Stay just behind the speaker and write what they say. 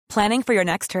Planning for your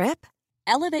next trip?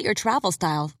 Elevate your travel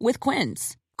style with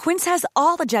Quince. Quince has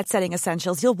all the jet-setting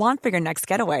essentials you'll want for your next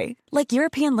getaway, like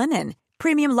European linen,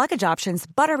 premium luggage options,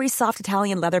 buttery soft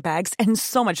Italian leather bags, and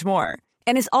so much more.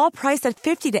 And is all priced at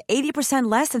 50 to 80%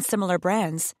 less than similar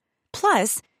brands.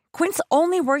 Plus, Quince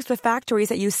only works with factories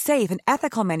that use safe and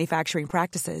ethical manufacturing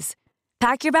practices.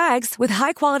 Pack your bags with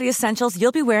high-quality essentials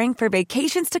you'll be wearing for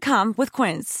vacations to come with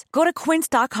Quince. Go to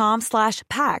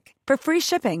quince.com/pack for free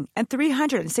shipping and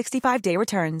 365-day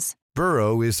returns.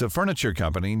 Burrow is a furniture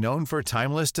company known for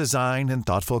timeless design and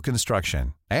thoughtful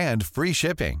construction, and free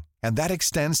shipping, and that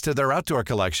extends to their outdoor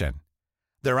collection.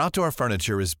 Their outdoor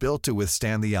furniture is built to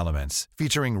withstand the elements,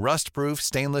 featuring rust-proof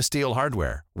stainless steel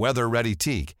hardware, weather-ready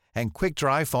teak, and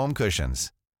quick-dry foam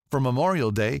cushions. For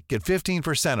Memorial Day, get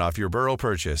 15% off your Burrow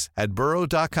purchase at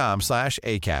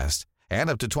burrow.com/ACAST and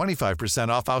up to 25%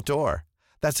 off outdoor.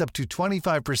 That's up to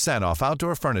 25% off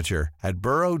outdoor furniture at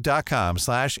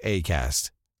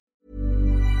burrow.com/ACAST.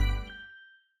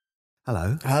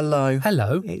 Hello. Hello.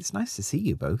 Hello. It's nice to see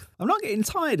you both. I'm not getting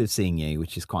tired of seeing you,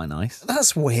 which is quite nice.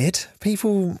 That's weird.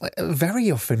 People very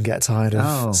often get tired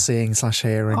of seeing /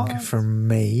 hearing from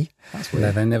me. That's weird.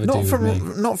 No, they never Not do from with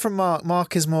me. not from Mark.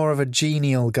 Mark is more of a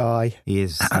genial guy. He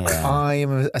is. Yeah. I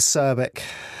am a acerbic,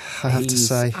 I have to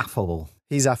say. He's affable.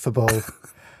 He's affable.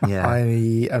 Yeah. I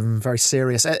am very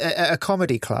serious. At a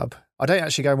comedy club, I don't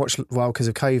actually go and watch because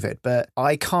of COVID, but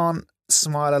I can't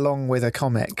smile along with a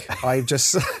comic. I've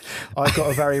got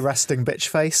a very resting bitch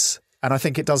face, and I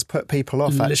think it does put people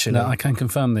off. Actually, Listener, I can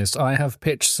confirm this. I have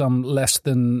pitched some less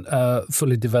than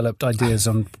fully developed ideas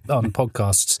on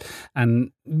podcasts,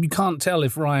 and you can't tell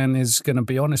if Ryan is going to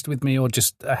be honest with me or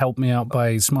just help me out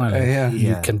by smiling.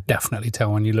 You can definitely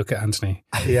tell when you look at Anthony.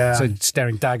 Yeah, so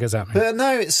staring daggers at me. But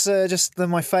no, it's just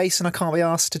my face, and I can't be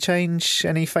asked to change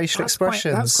any facial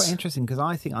expressions. That's quite interesting because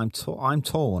I think I'm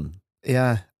torn.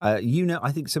 Yeah. I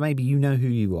think so. Maybe you know who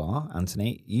you are,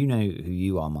 Anthony. You know who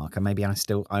you are, Mark. And maybe I'm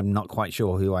not quite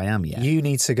sure who I am yet. You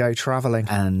need to go travelling.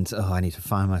 And I need to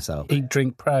find myself. Eat,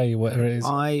 drink, pray, whatever it is.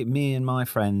 Me and my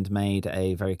friend made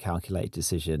a very calculated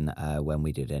decision when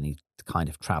we did any kind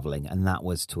of travelling, and that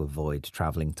was to avoid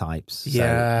travelling types.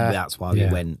 Yeah. So that's why we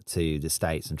went to the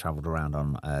States and travelled around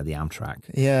on the Amtrak.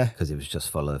 Yeah. Because it was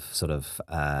just full of sort of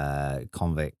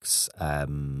convicts,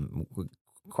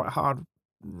 quite hard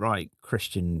right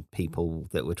Christian people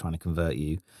that were trying to convert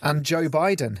you. And Joe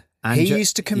Biden. He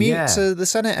used to commute to the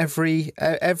Senate every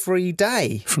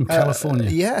day. From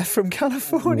California. From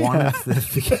California.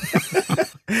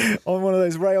 On one of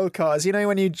those rail cars. You know,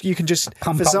 when you can just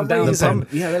pump for up some down reason,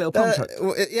 the little pump truck.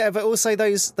 But also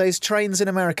those trains in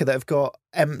America that have got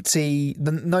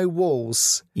no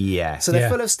walls. Yeah. So they're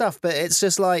full of stuff, but it's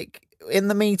just like in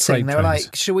the meeting, they were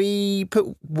like, should we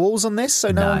put walls on this so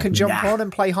no one can jump on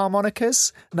and play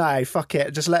harmonicas? No, fuck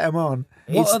it. Just let them on.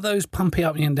 What are those pumpy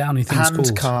up and downy things called?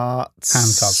 Hand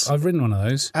carts. I've ridden one of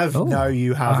those. No,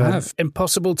 you haven't. I have.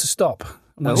 Impossible to stop.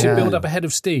 Once you build up a head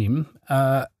of steam,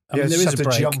 there is a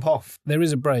break. Jump off. There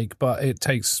is a break, but it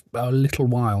takes a little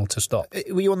while to stop.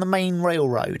 Were you on the main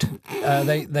railroad?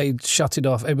 They shut it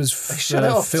off. It was shut it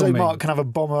off filming. So Mark can have a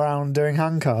bomb around doing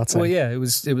hand carting. Well, yeah, it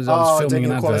was. I was filming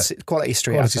an advert. Quality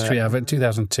Street advert,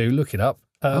 2002. Look it up.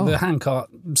 The hand cart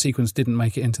sequence didn't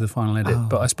make it into the final edit,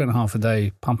 but I spent half a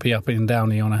day pumping up and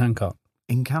downy on a hand cart.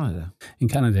 In Canada? In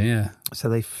Canada, yeah. So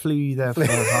they flew you there for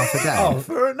half a day? I was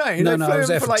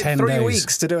there for like 3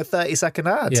 weeks to do a 30-second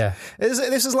ad. Yeah.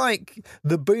 This is like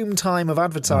the boom time of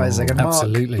advertising, and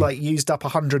absolutely. Mark used up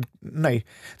 300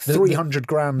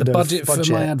 grand. The budget for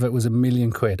my advert was £1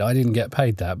 million. I didn't get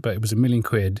paid that, but it was £1 million.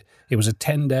 It was a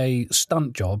 10-day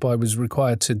stunt job. I was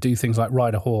required to do things like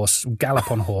ride a horse,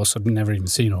 gallop on a horse. I'd never even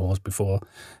seen a horse before.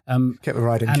 Kept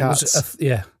riding cats.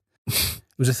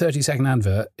 It was a 30-second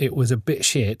advert. It was a bit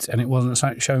shit, and it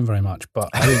wasn't shown very much. But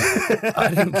I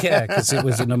didn't care because it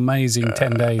was an amazing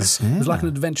 10 days. It was like an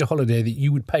adventure holiday that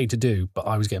you would pay to do, but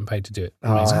I was getting paid to do it.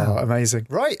 Amazing. Amazing.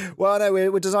 Right. Well, no,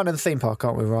 we're designing the theme park,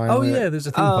 aren't we, Ryan? There's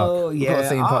a theme park. Oh, yeah. We've got a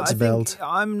theme park to build.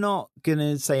 I'm not going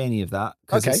to say any of that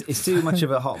because it's too much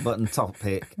of a hot button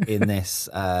topic in this.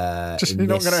 You're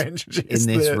not going to introduce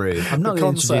in this room. I'm not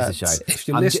going to introduce the show. If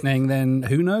you're listening, then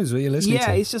who knows what you're listening to?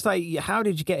 Yeah, it's just like, how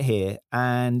did you get here?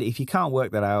 And if you can't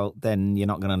work that out, then you're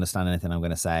not going to understand anything I'm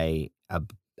going to say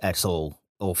at all,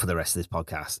 or for the rest of this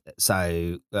podcast.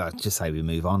 So just say we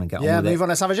move on and get on with it. Yeah, move on.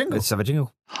 Let's have a jingle. Let's have a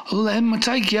jingle. Let me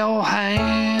take your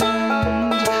hand.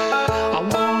 I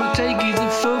want to take you to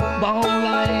football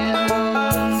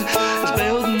land. It's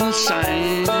built in the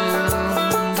sand.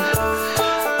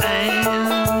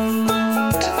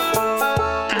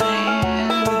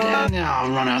 And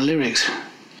I'll run out of lyrics.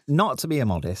 not to be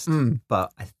immodest,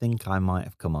 but I think I might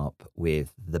have come up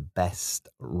with the best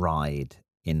ride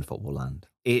in football land.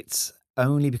 It's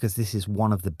only because this is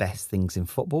one of the best things in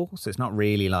football. So it's not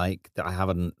really like that I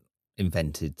haven't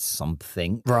invented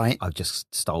something. Right. I've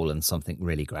just stolen something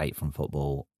really great from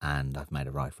football and I've made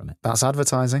a ride from it. That's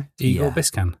advertising. Igor Yeah.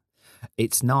 Biscan.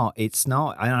 It's not,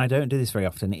 and I don't do this very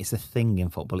often. It's a thing in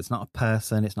football. It's not a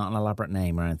person. It's not an elaborate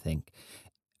name or anything.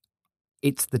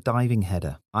 It's the diving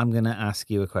header. I'm going to ask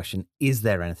you a question. Is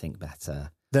there anything better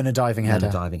Than a diving than header.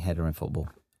 a diving header in football?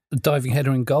 The diving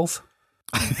header in golf.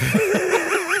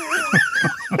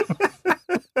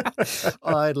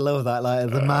 I'd love that. Like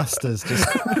the Masters, just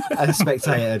a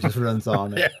spectator just runs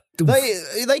on it.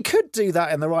 They could do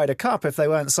that in the Ryder Cup if they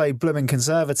weren't so blooming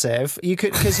conservative. You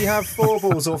could, because you have four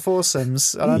balls or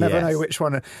foursomes, and I never Yes. know which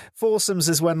one. Foursomes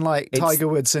is when Tiger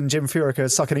Woods and Jim Furyk are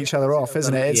sucking each other off,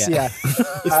 isn't it? It's It's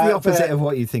the opposite of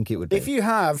what you think it would be. If you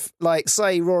have,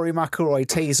 say, Rory McIlroy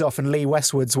tees off and Lee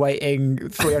Westwood's waiting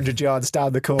 300 yards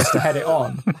down the course to head it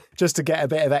on, just to get a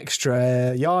bit of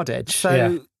extra yardage.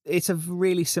 So it's a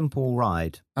really simple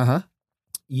ride.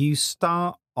 You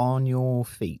start on your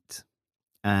feet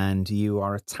and you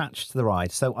are attached to the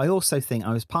ride. So I also think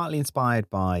I was partly inspired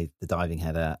by the diving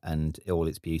header and all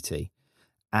its beauty.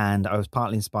 And I was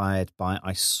partly inspired by,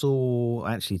 I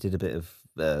actually did a bit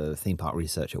of theme park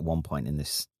research at one point in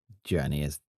this journey,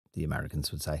 as the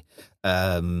Americans would say.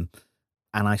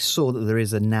 And I saw that there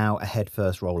is now a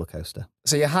head-first roller coaster.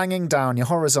 So you're hanging down, you're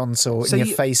horizontal, So and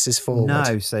your face is forward.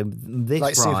 No, so this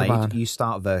Like ride, Superman. you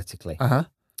start vertically. Uh-huh.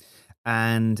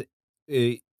 And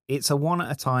it's a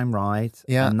one-at-a-time ride.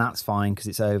 Yeah. And that's fine because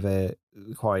it's over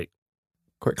quite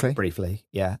Quickly. briefly.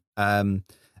 Yeah.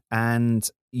 And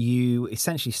you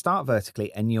essentially start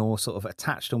vertically and you're sort of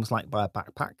attached almost like by a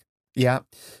backpack. Yeah.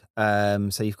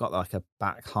 So you've got like a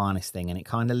back harness thing and it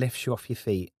kind of lifts you off your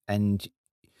feet and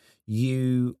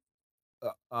you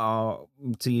are,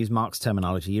 to use Mark's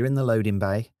terminology, you're in the loading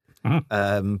bay,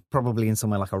 probably in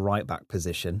somewhere like a right back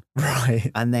position.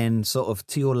 Right. And then sort of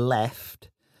to your left,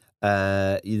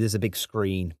 there's a big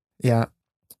screen. Yeah.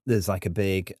 There's like a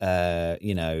big,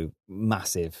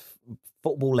 massive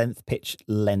pitch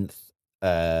length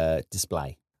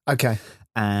display. Okay.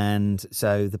 And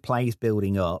so the play's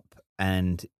building up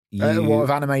and what of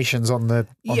animations on the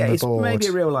it's board? maybe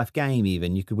a real life game.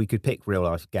 Even we could pick real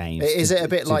life games. Is it a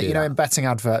bit like do in that. betting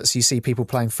adverts? You see people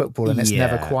playing football and it's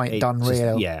never quite done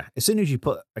real. Yeah, as soon as you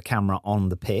put a camera on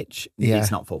the pitch, Yeah.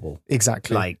 it's not football.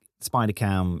 Exactly. Like Spider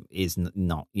Cam is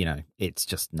not. It's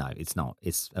just no. It's not.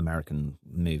 It's American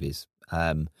movies.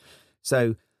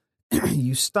 So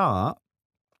you start.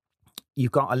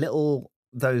 You've got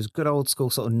those good old school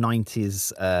sort of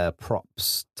 90s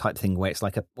props type thing where it's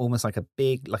like almost like a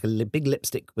big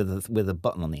lipstick with a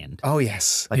button on the end. Oh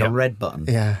yes, like a red button.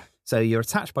 Yeah. So you're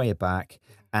attached by your back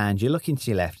and you're looking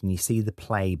to your left and you see the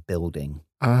play building.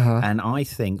 Uh-huh. And I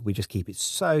think we just keep it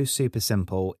so super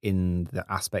simple in the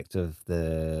aspect of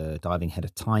the diving header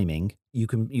timing. You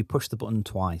push the button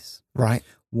twice. Right.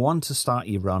 One to start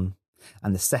your run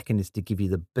and the second is to give you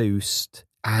the boost.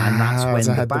 And that's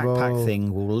when the backpack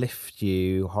thing will lift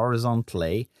you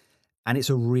horizontally, and it's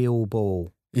a real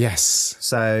ball. Yes.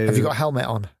 So have you got a helmet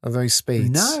on? Are those speeds?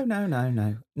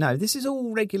 No. This is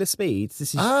all regular speeds.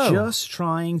 This is just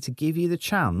trying to give you the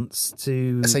chance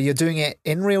to. So you're doing it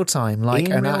in real time, like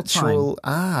In an real actual.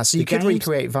 time. So you could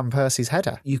recreate Van Persie's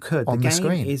header. You could. on the game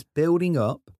screen. is building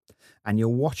up, and you're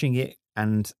watching it.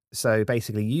 And so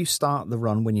basically, you start the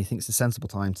run when you think it's a sensible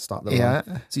time to start the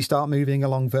run. So you start moving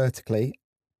along vertically.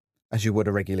 As you would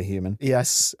a regular human.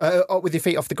 Yes. With your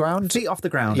feet off the ground? Feet off the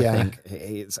ground, Yeah. I think.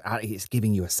 It's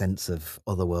giving you a sense of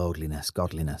otherworldliness,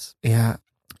 godliness. Yeah.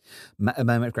 A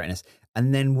moment of greatness.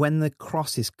 And then when the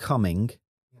cross is coming,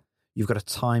 you've got to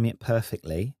time it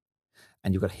perfectly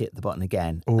and you've got to hit the button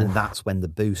again. Ooh. And that's when the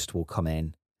boost will come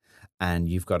in and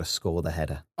you've got to score the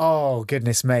header. Oh,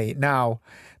 goodness me. Now,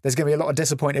 there's going to be a lot of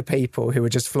disappointed people who are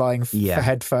just flying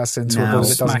head first into a Now, ball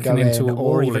that doesn't go smacking into in a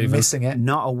or wall even even. missing it.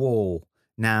 Not a wall.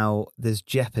 Now, there's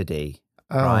jeopardy,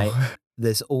 Oh. right?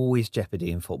 There's always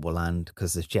jeopardy in football land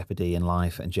because there's jeopardy in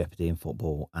life and jeopardy in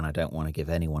football, and I don't want to give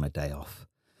anyone a day off.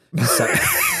 So,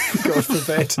 God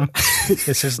forbid.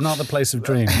 This is not the place of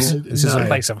dreams. This is a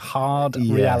place of hard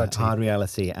reality. Hard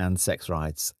reality and sex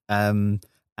rides. And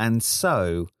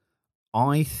so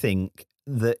I think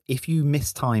that if you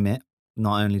mistime it,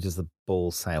 not only does the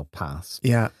ball sail past,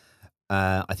 Yeah.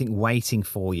 I think waiting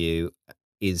for you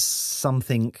is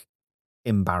something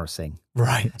embarrassing.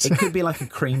 Right. It could be like a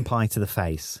cream pie to the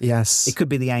face. Yes. It could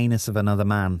be the anus of another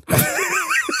man.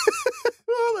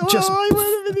 Oh, Just- I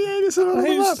went in the anus and all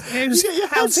of that. Who's- You get your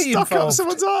head how's he stuck up involved?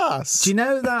 someone's ass. Do you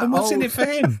know that? And what's in old- it for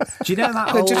him? Do you know that?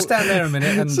 Just old- stand there a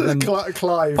minute and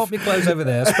Clive. pop your clothes over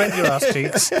there, spread your ass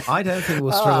cheeks. I don't think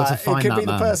we'll struggle to find it could that be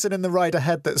the man. person in the ride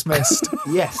ahead that's missed.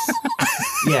 Yes.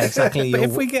 Yeah, exactly. But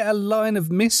You're- if we get a line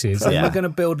of misses, then Yeah. we're going to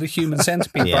build a human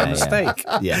centipede Yeah, by mistake.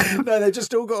 Yeah. No, they've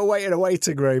just all got to wait in a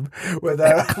waiting room with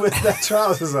their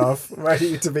trousers off,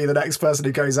 ready to be the next person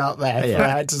who goes out there for Yeah. their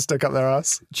head to stick up their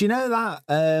ass. Do you know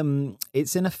that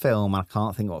it's in a film? I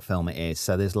can't think what film it is.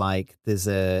 So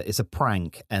it's a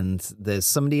prank, and there's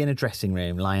somebody in a dressing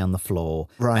room lying on the floor,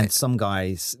 Right. and some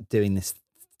guy's doing this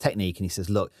technique, and he says,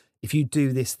 "Look, if you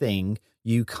do this thing,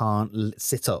 you can't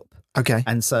sit up." Okay.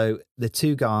 And so the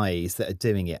two guys that are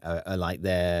doing it are like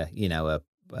they're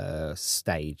a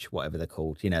stage, whatever they're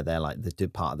called. They're like the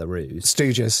part of the ruse.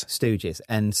 Stooges.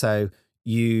 And so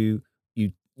you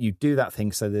do that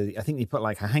thing. So I think you put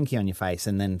like a hanky on your face,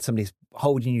 and then somebody's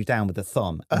holding you down with the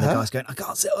thumb, and the guy's going, "I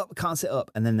can't sit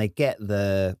up," and then they get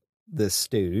the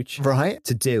stooge Right.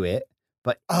 to do it.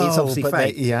 But Oh, it's obviously but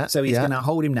fake. so he's going to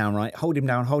hold him down, right? Hold him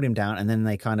down. And then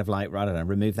they kind of like, I don't know,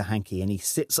 remove the hanky, and he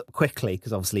sits up quickly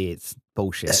because obviously it's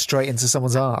bullshit. Straight into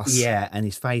someone's ass. Yeah, and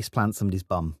his face plants somebody's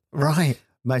bum. Right.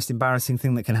 Most embarrassing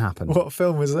thing that can happen. What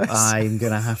film was this? I'm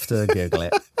going to have to Google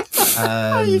it.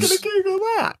 How are you going to Google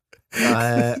that?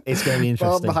 It's going to be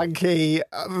interesting. Bum hanky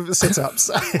sit-ups.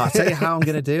 I'll tell you how I'm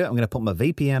going to do it. I'm going to put my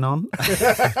VPN on.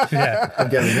 Yeah. I'm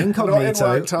going Not in incognito.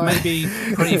 work time. Maybe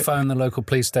pre-phone the local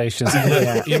police station.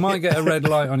 You might get a red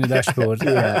light on your dashboard.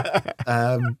 Yeah.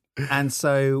 And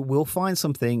so we'll find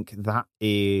something that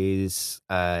is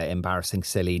embarrassing,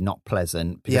 silly, not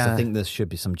pleasant, because Yeah. I think there should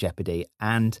be some jeopardy.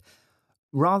 And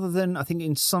rather than, I think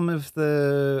in some of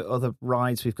the other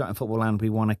rides we've got in Football Land, we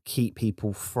want to keep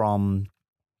people from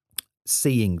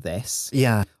seeing this.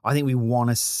 Yeah. I think we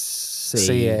want to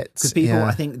see it, because people. yeah.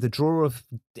 I think the draw of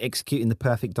executing the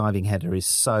perfect diving header is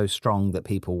so strong that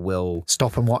people will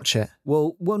Stop and watch it.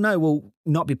 will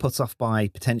not be put off by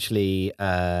potentially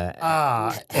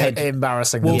head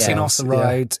Embarrassing. Walking Yeah. off the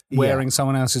ride, Yeah. wearing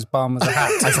someone else's bum as a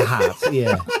hat. as a hat.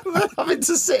 Yeah, Having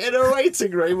to sit in a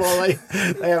waiting room while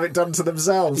they have it done to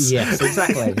themselves. yes,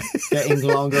 exactly. Getting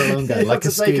longer and longer, You like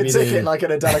have to take a Scooby-Doo. ticket like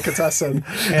in a delicatessen.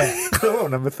 Oh,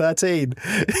 number 13.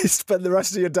 You spend the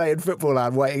rest of your day in Football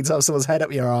Land waiting to have someone's head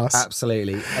up your arse.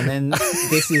 Absolutely. And then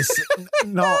this is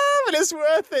not But it's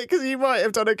worth it because you might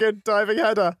have done a good diving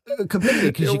header. completely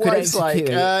because Your you could wife's like,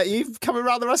 execute it. you've coming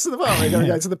around the rest of the world. We're going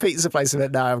to go to the pizza place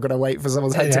and now I'm going to wait for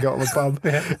someone's head to go on my bum.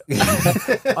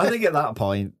 I think at that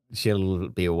point she'll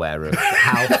be aware of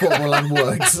how Football Land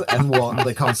works and what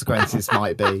the consequences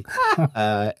might be.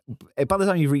 By the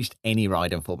time you've reached any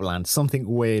ride in Football Land, something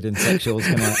weird and sexual is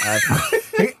going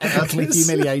to and utterly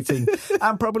humiliating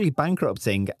and probably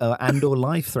bankrupting and or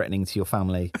life-threatening to your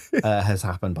family has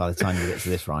happened by the time you get to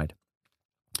this ride.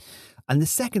 And the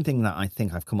second thing that I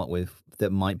think I've come up with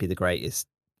that might be the greatest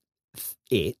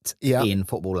in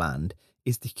Football Land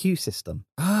is the queue system.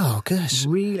 Oh, gosh.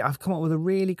 Really, I've come up with a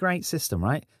really great system,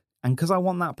 right? And because I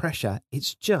want that pressure,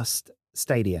 it's just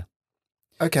Stadia.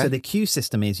 Okay. So the queue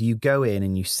system is you go in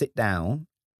and you sit down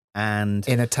and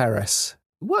in a terrace.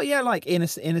 well, yeah, like in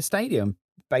a stadium,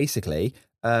 basically.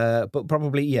 But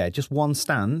probably, yeah, just one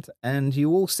stand and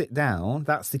you all sit down.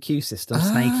 That's the queue system,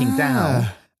 snaking down.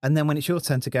 And then when it's your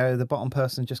turn to go, the bottom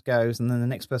person just goes and then the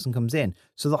next person comes in.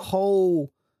 So the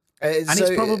whole... it's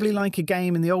probably like a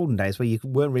game in the olden days where you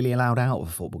weren't really allowed out of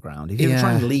a football ground. If you were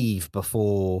trying to leave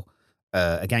before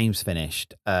a game's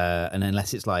finished, and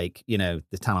unless it's like, the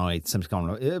tannoy, somebody's gone,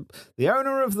 the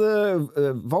owner of the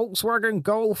Volkswagen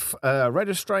Golf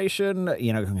registration,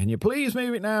 can you please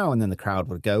move it now? And then the crowd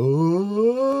would go,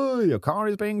 oh, your car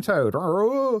is being towed.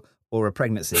 Oh. Or a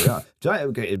pregnancy.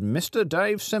 Mr.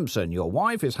 Dave Simpson, your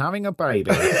wife is having a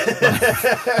baby.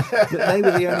 They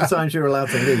were the only times you were allowed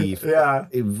to leave. Yeah.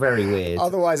 Very weird.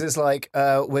 Otherwise, it's like,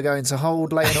 we're going to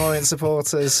hold Leyton Orient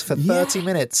supporters for 30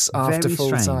 minutes after Very full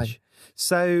strange. time.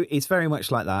 So it's very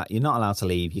much like that. You're not allowed to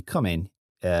leave. You come in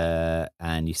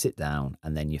and you sit down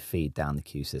and then you feed down the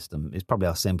queue system. It's probably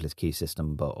our simplest queue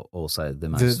system, but also the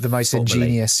most The most football-y.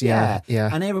 ingenious, yeah.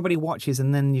 And everybody watches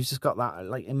and then you've just got that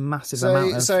like a massive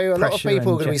amount of So a lot of pressure people are and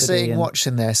going to be jeopardy sitting and-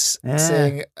 watching this, Yeah.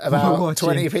 seeing about Watching.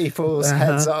 20 people's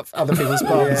heads up other people's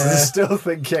bums and still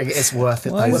thinking it's worth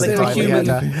it. Why though, is, the there a diving human,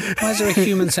 header. why is there a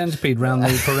human centipede round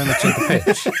the perimeter of the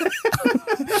pitch?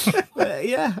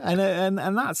 Yeah, and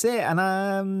that's it. And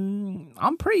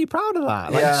I'm pretty proud of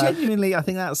that. Like Yeah. genuinely, I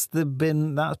think that's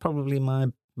probably my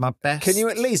best. Can you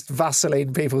at least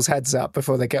Vaseline people's heads up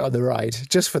before they get on the ride,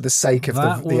 just for the sake of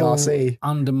That the will RC?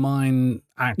 undermine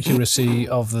accuracy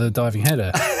of the diving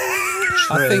header.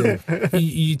 I think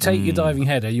you take your diving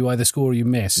header, you either score or you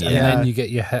miss, and then you get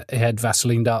your head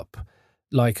Vaselined up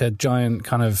like a giant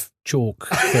kind of chalk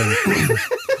thing.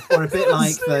 Or a bit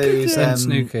like those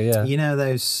snooker, yeah. You know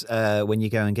those when you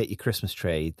go and get your Christmas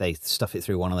tree, they stuff it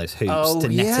through one of those hoops to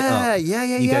net it up.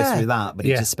 You go through that, but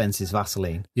it dispenses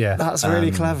Vaseline. Yeah, that's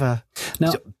really clever.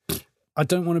 Now, I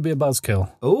don't want to be a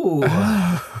buzzkill. Oh,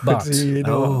 but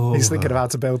he's thinking of how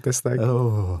to build this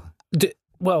thing.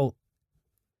 Well,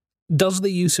 does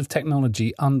the use of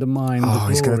technology undermine the glory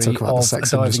he's going to talk about the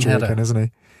sex industry again, isn't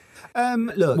he?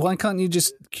 Look, why can't you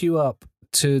just queue up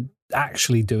to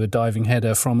actually do a diving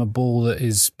header from a ball that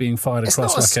is being fired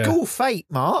across it's not a school fate,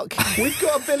 Mark. We've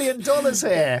got $1 billion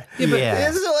here.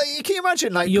 Can you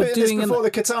imagine putting this before the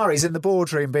Qataris in the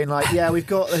boardroom being like, we've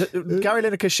got Gary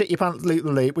Lineker shit your pants loop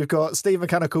the loop, we've got Steve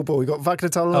Mechanical Ball, we've got Wagner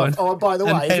Tunnel. Oh, and by the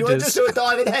way, if you want to just do a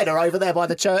diving header over there by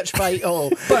the church fate hall.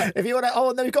 But if you want to,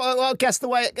 and then we've got guess the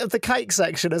way of the cake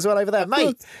section as well over there,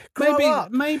 mate.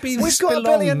 Maybe we've got $1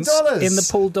 billion in the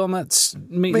Paul Dommett's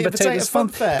meat and potatoes fun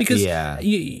fair because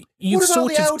you've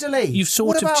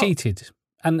sort of cheated,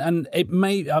 and it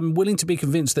may. I'm willing to be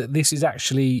convinced that this is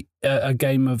actually a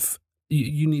game of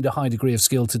you need a high degree of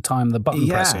skill to time the button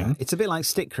pressing. It's a bit like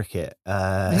stick cricket.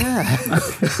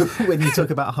 When you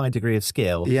talk about a high degree of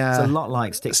skill, it's a lot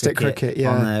like stick cricket.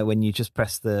 When you just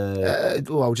press the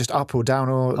just up or down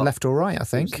or left or right. I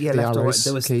think left or right.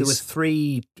 There was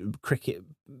 3 cricket.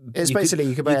 It's basically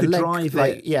you could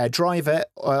drive it,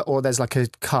 or there's like a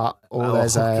cut, or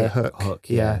there's a hook.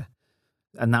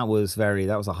 And that was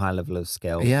a high level of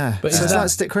skill. Yeah, but is that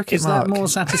stick cricket? Is that more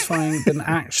satisfying than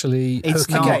actually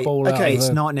hooking a ball out? It's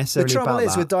not necessarily. The trouble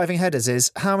is with diving headers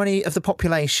is how many of the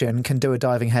population can do a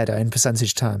diving header in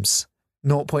percentage terms?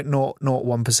 0.001% of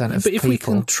people. But if we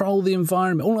control the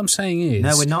environment, all I'm saying is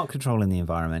no, we're not controlling the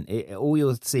environment. All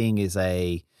you're seeing is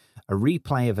a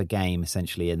replay of a game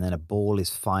essentially, and then a ball is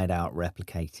fired out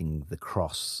replicating the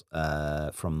cross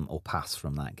pass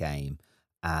from that game.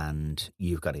 And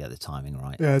you've got to get the timing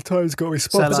right. Yeah, time's got to be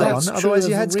spot on. Otherwise,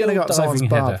 your head's going to go up someone's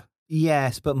bum.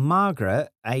 Yes, but Margaret,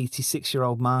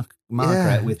 86-year-old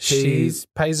Margaret, with she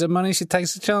pays her money, she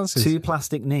takes the chances. 2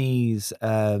 plastic knees,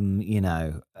 and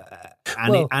Mark, a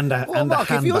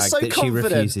handbag if you're so that she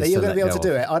refuses that you're going to be able to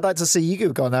do it, I'd like to see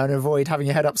you go there and avoid having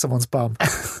your head up someone's bum.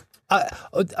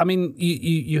 I mean,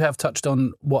 you have touched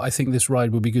on what I think this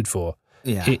ride would be good for.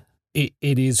 Yeah, it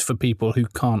is for people who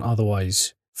can't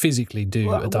otherwise physically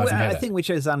do a diving header. I think which,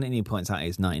 as Anthony points out,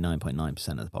 is 99.9%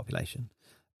 of the population.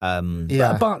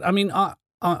 But I mean, I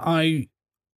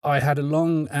had a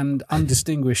long and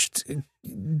undistinguished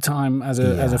time as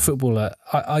a footballer.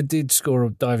 I did score a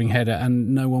diving header,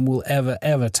 and no one will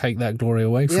ever take that glory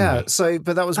away from me. Yeah,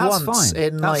 but that was once fine.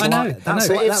 in I know.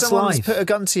 So if someone's put a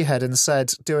gun to your head and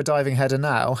said, "Do a diving header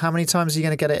now," how many times are you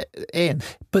going to get it in?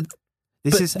 But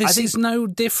this is no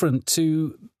different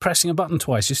to pressing a button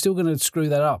twice. You're still going to screw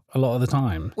that up a lot of the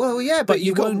time. Well, yeah, but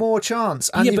you've got more chance,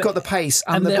 and you've got the pace,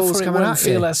 and the ball's coming at you. And therefore it won't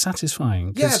feel as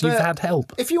satisfying because you've had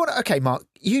help. If you want to, okay, Mark,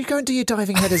 you go and do your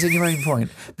diving headers in your own point.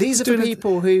 These are the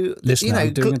people who,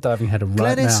 I'm doing a diving header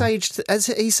right now. As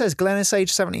he says, Glennis,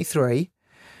 age 73,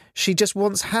 she just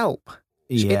wants help.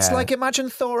 Yeah. It's like, imagine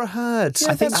Thora Hird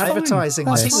I advertising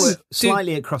this. think we're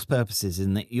slightly at cross purposes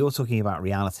in that you're talking about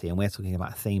reality and we're talking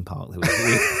about a theme park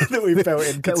that we built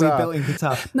in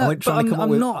Qatar. No, but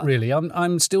I'm not really.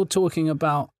 I'm still talking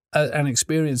about an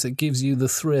experience that gives you the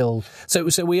thrill. So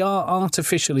we are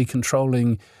artificially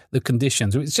controlling the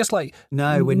conditions. It's just like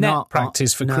we're not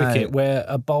practice for cricket where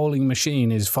a bowling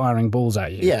machine is firing balls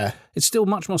at you. Yeah. It's still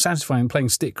much more satisfying playing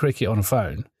stick cricket on a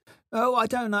phone. Oh, I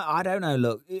don't know.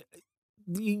 Look,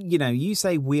 you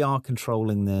say we are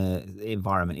controlling the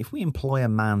environment. If we employ a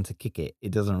man to kick it,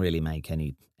 it doesn't really make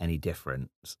any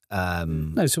difference.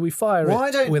 No, so we fire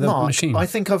it with a machine. I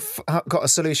think I've got a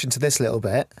solution to this little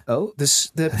bit. Oh,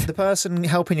 the person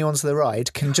helping you onto the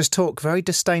ride can just talk very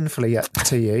disdainfully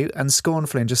to you and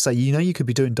scornfully and just say, you could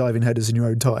be doing diving headers in your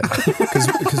own time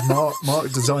because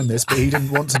Mark designed this, but he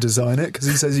didn't want to design it because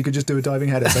he says you could just do a diving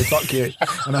header. So fuck you,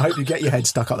 and I hope you get your head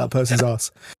stuck up that person's ass.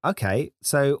 Okay,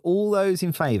 so all those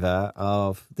in favour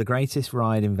of the greatest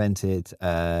ride invented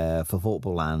for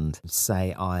football land,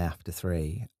 say aye after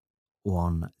 3.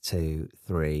 1, 2,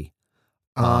 3.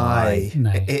 Aye. No.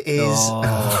 It is.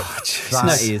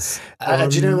 That is.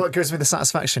 Do you know what gives me the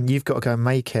satisfaction? You've got to go and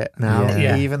make it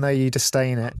now, even though you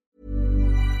disdain it.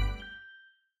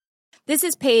 This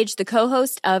is Paige, the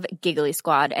co-host of Giggly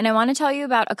Squad, and I want to tell you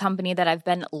about a company that I've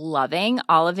been loving,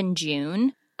 Olive &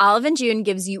 June. Olive & June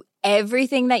gives you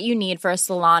everything that you need for a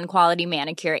salon-quality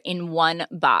manicure in one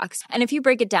box. And if you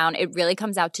break it down, it really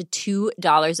comes out to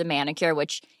 $2 a manicure,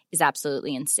 which is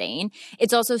absolutely insane.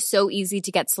 It's also so easy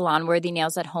to get salon-worthy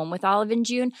nails at home with Olive &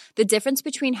 June. The difference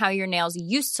between how your nails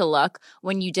used to look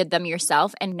when you did them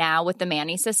yourself and now with the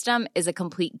Mani system is a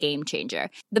complete game changer.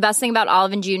 The best thing about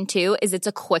Olive & June, too, is it's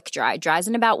a quick dry. Dries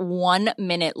in about 1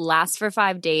 minute, lasts for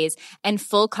 5 days, and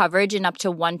full coverage in up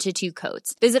to 1 to 2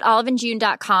 coats. Visit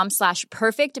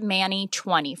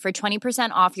oliveandjune.com/perfectmani20 for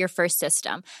 20% off your first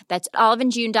system. That's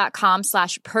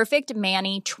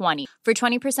oliveandjune.com/perfectmani20 for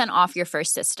 20% off your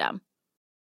first system.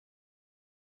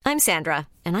 I'm Sandra,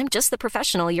 and I'm just the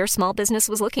professional your small business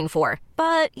was looking for.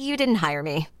 But you didn't hire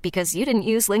me because you didn't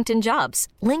use LinkedIn Jobs.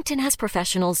 LinkedIn has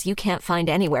professionals you can't find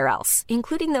anywhere else,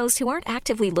 including those who aren't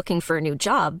actively looking for a new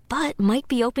job, but might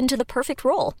be open to the perfect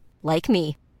role, like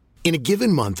me. In a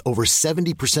given month, over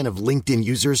 70% of LinkedIn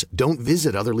users don't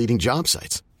visit other leading job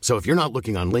sites. So if you're not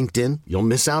looking on LinkedIn, you'll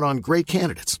miss out on great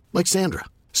candidates, like Sandra.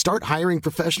 Start hiring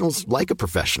professionals like a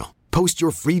professional. Post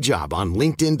your free job on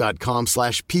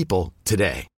linkedin.com/people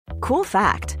today. Cool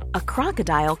fact, a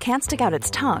crocodile can't stick out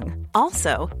its tongue.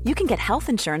 Also, you can get health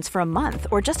insurance for a month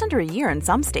or just under a year in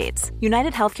some states.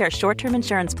 United Healthcare short-term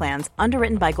insurance plans,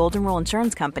 underwritten by Golden Rule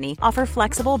Insurance Company, offer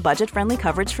flexible, budget-friendly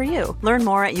coverage for you. Learn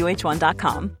more at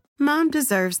uh1.com. Mom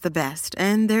deserves the best,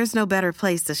 and there's no better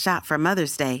place to shop for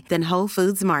Mother's Day than Whole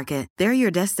Foods Market. They're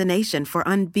your destination for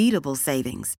unbeatable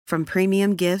savings, from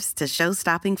premium gifts to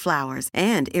show-stopping flowers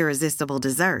and irresistible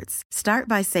desserts. Start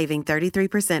by saving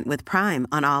 33% with Prime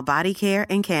on all body care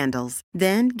and candles.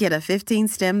 Then get a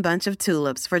 15-stem bunch of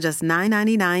tulips for just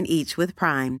 $9.99 each with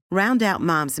Prime. Round out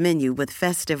Mom's menu with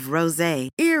festive rosé,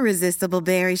 irresistible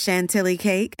berry chantilly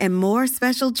cake, and more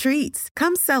special treats.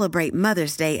 Come celebrate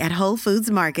Mother's Day at Whole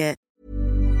Foods Market.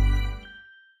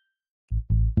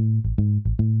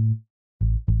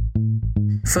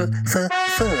 Foot.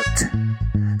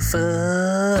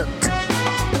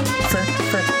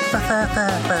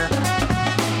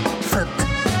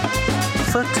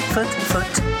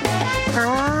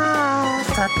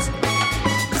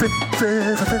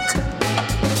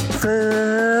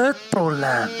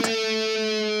 Footballland.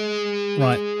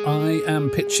 Right, I am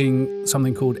pitching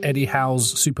something called Eddie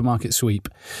Howe's Supermarket Sweep.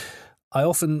 I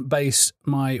often base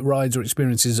my rides or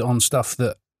experiences on stuff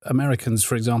that Americans,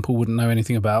 for example, wouldn't know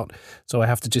anything about. So I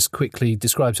have to just quickly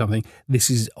describe something.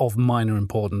 This is of minor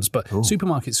importance, but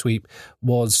Supermarket Sweep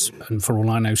was, and for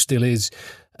all I know still is,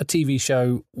 a TV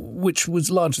show which was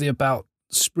largely about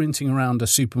sprinting around a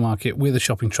supermarket with a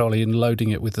shopping trolley and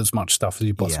loading it with as much stuff as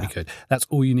you possibly could. That's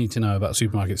all you need to know about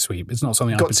Supermarket Sweep. It's not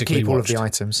something I particularly watched. Got to keep all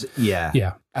of the items.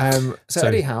 Yeah. So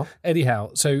Eddie Howe. Eddie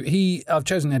Howe. So I've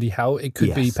chosen Eddie Howe. It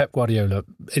could be Pep Guardiola.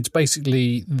 It's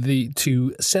basically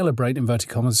to celebrate, inverted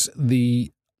commas,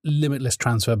 the limitless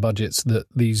transfer budgets that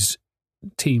these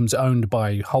teams owned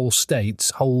by whole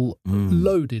states,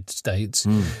 loaded states.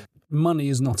 Money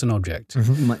is not an object.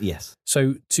 Yes.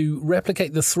 So to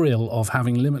replicate the thrill of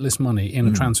having limitless money in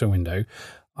a transfer window,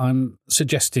 I'm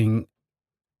suggesting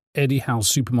Eddie Howe's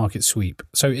Supermarket Sweep.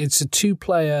 So it's a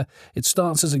 2-player, it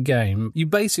starts as a game. You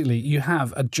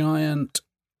have a giant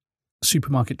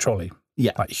supermarket trolley.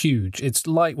 Yeah. Like huge. It's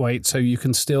lightweight, so you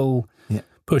can still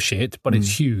push it, but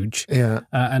it's huge. Yeah.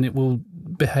 And it will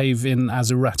behave in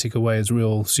as erratic a way as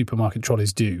real supermarket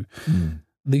trolleys do.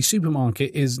 The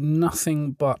supermarket is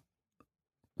nothing but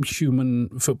human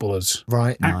footballers,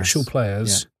 right? Actual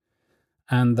players,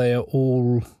 and they are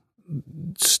all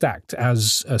stacked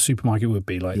as a supermarket would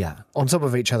be, like on top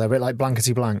of each other, a bit like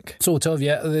blankety blank. Sort of,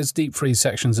 yeah. There's deep freeze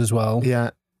sections as well.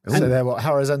 Yeah, so they're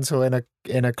horizontal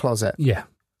in a closet. Yeah.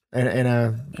 In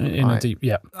a deep,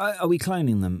 Are we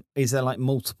cloning them? Is there like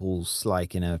multiples,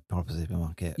 like in a proper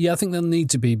supermarket? Yeah, I think there'll need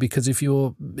to be, because if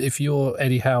you're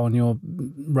Eddie Howe and you're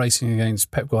racing against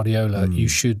Pep Guardiola, you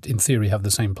should, in theory, have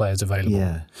the same players available.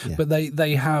 Yeah. But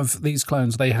they have these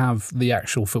clones. They have the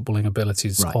actual footballing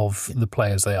abilities of the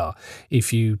players they are.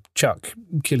 If you chuck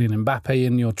Kylian Mbappe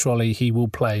in your trolley, he will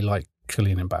play like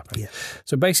Kylian Mbappe. Yeah.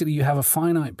 So basically, you have a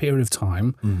finite period of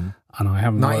time, and I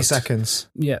haven't 90 seconds.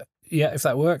 Yeah, if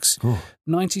that works.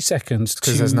 90 seconds.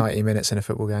 Because there's 90 minutes in a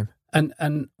football game.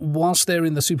 And whilst they're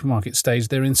in the supermarket stage,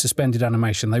 they're in suspended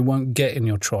animation. They won't get in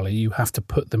your trolley. You have to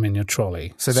put them in your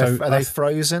trolley. So are they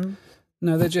frozen?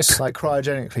 No, they're just... like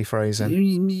cryogenically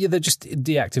frozen? Yeah, they're just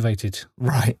deactivated.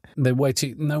 Right. They're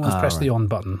waiting. No one's pressed the on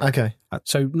button. Okay.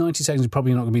 So 90 seconds is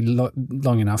probably not going to be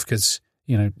long enough because,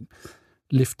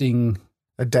 lifting...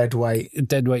 A dead weight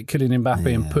Kylian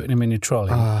Mbappe and putting him in your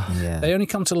trolley. They only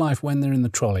come to life when they're in the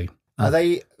trolley.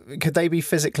 Could they be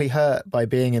physically hurt by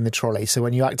being in the trolley? So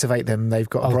when you activate them, they've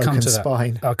got a broken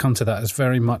spine. I'll come to that. It's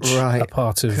very much a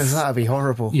part of... Because that would be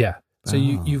horrible. Yeah. So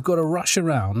you've got to rush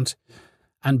around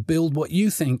and build what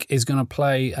you think is going to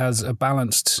play as a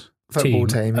balanced football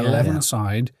team, 11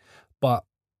 aside, but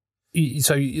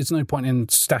so it's no point in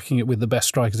stacking it with the best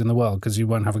strikers in the world because you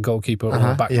won't have a goalkeeper or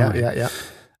a back line. Yeah.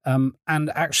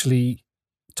 And actually,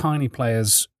 tiny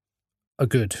players are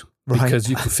good because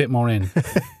you can fit more in.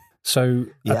 So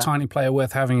a tiny player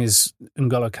worth having is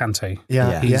N'Golo Kante.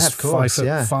 He's of course,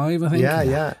 5'5", I think.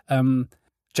 Yeah.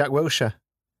 Jack Wilshere.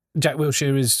 Jack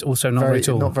Wilshere is also not very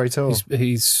tall. Not very tall.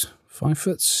 He's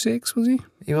 5'6", was he?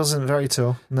 He wasn't very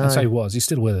tall. No, I'd say he was. He's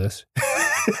still with us.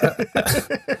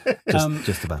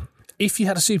 Just about. If you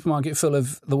had a supermarket full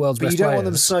of the world's best players... But you don't want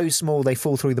them so small they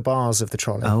fall through the bars of the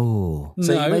trolley. Oh.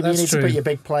 So no, maybe you need true. to put your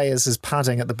big players as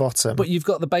padding at the bottom. But you've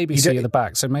got the baby seat at the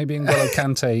back, so maybe N'Golo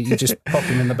Kante, you just pop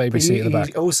him in the baby seat at the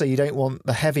back. Also, you don't want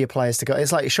the heavier players to go...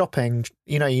 It's like shopping.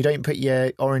 You know, you don't put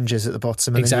your oranges at the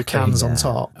bottom and then your cans on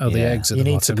top. Oh, the eggs at the bottom,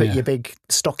 You need to put your big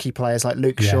stocky players like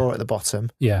Luke Shaw at the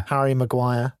bottom. Yeah. Harry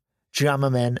Maguire. Jam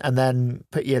them in and then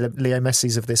put your Leo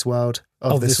Messis of this world.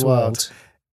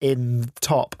 In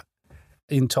top.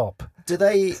 In top. Do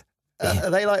they... Are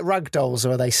they like rag dolls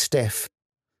or are they stiff?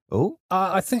 Oh,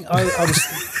 I think I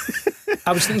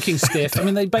was thinking stiff. I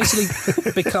mean, they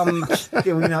basically become...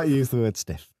 Can we not use the word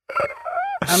stiff?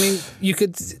 I mean, you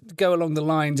could go along the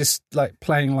line just like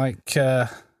playing like...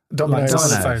 Dominoes. Like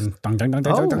xylophone. Dun, dun, dun,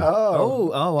 dun, dun, dun.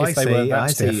 I see. I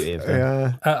see.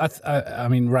 Yeah. I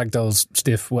mean, ragdolls,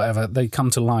 stiff, whatever, they come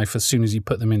to life as soon as you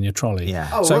put them in your trolley. Yeah.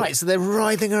 Oh, right. So they're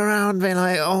writhing around being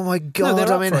like, oh my God,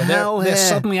 no, I'm in hell They're here.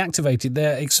 suddenly activated.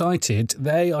 They're excited.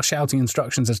 They are shouting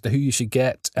instructions as to who you should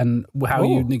get and how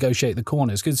you negotiate the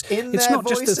corners. Because it's their not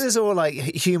just voices or like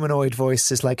humanoid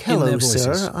voices like, hello,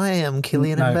 sir, I am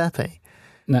Kylian Mbappe.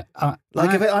 No,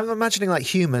 I'm imagining like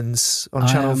humans on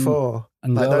Channel 4.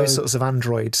 Like those sorts of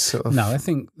androids, sort of. No, I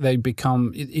think they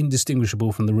become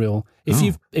indistinguishable from the real. If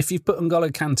you've put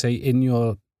N'Golo Kante in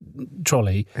your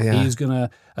trolley, he's going to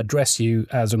address you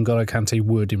as N'Golo Kante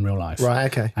would in real life. Right.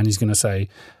 Okay. And he's going to say,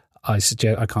 I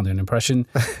can't do an impression.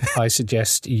 I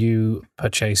suggest you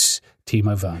purchase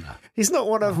Timo Werner. He's not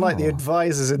one of like the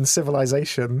advisors in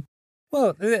Civilization.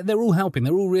 Well, they're all helping.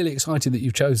 They're all really excited that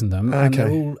you've chosen them, and they're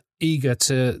all eager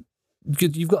to.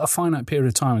 You've got a finite period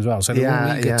of time as well, so they're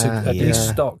all eager to at least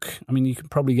stock. I mean, you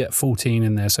could probably get 14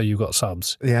 in there, so you've got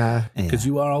subs. Yeah, because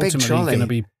you are ultimately going to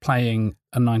be playing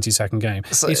a 90-second game.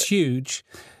 So, it's huge,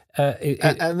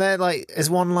 and they're like, is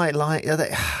one like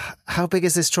how big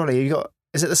is this trolley? You got?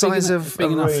 Is it the size of a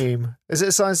room? Is it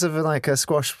the size of like a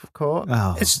squash court?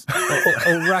 Oh, it's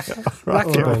or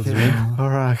racquetball.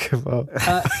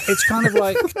 It's kind of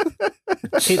like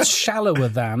it's shallower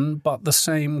than, but the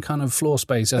same kind of floor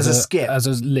space as a skip, as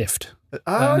a lift,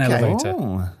 an elevator.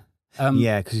 Oh.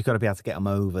 Because you've got to be able to get them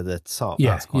over the top.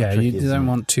 Yeah, That's quite tricky, you don't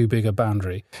want too big a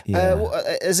boundary.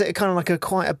 Is it kind of like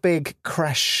quite a big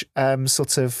crash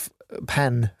sort of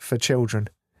pen for children?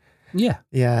 Yeah.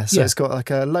 So it's got like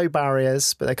low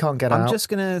barriers, but they can't get out.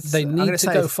 They need to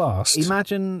go fast.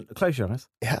 Close your eyes.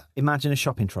 Yeah. Imagine a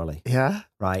shopping trolley. Yeah.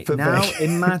 Right. But now big.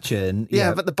 Imagine.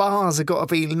 But the bars have got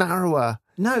to be narrower.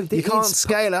 No, you can't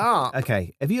scale it up.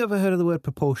 Okay. Have you ever heard of the word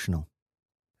proportional?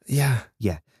 Yeah.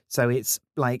 Yeah. So it's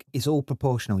like, it's all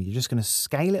proportional. You're just going to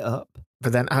scale it up.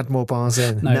 But then add more bars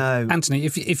in. No. Anthony,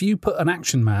 if you put an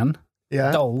Action Man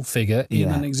doll figure in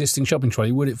an existing shopping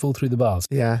trolley, would it fall through the bars?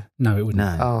 Yeah. No, it wouldn't.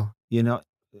 No. Oh. You're not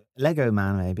Lego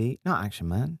Man, maybe not Action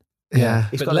Man. Yeah,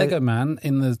 but Lego Man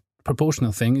in the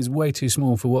proportional thing is way too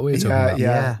small for what we're talking about.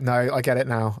 Yeah, no, I get it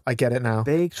now.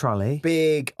 Big trolley,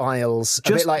 big aisles,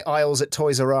 a bit like aisles at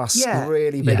Toys R Us. Yeah,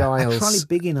 really big aisles. A trolley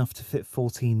big enough to fit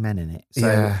 14 men in it. So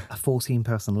a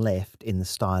 14-person lift in the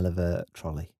style of a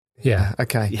trolley. Yeah.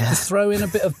 Okay. Yeah. Throw in a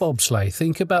bit of bobsleigh.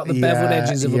 Think about the beveled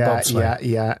edges of a bobsleigh.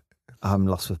 Yeah. I'm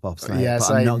lost with bobsleigh. Yeah,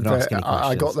 but I'm not going to ask any questions.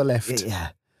 I got the lift. Yeah.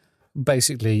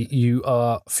 Basically, you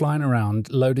are flying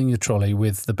around, loading your trolley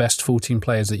with the best 14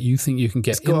 players that you think you can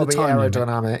get in the time limit.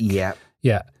 Aerodynamic.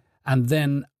 Yeah. And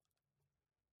then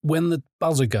when the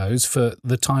buzzer goes for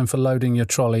the time for loading your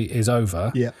trolley is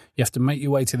over, you have to make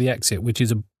your way to the exit, which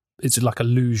is it's like a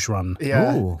luge run.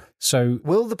 Yeah. Ooh. So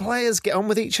will the players get on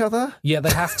with each other? Yeah, they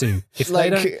have to. If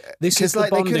they don't, this is the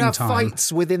bonding they could have time.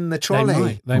 fights within the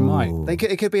trolley. They might.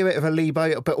 It could be a bit of a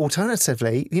Lebo, but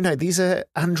alternatively, these are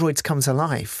androids come to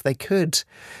life. They could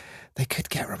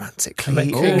get romantically.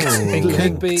 It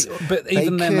could be, but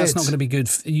even then, that's not going to be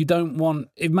good. You don't want.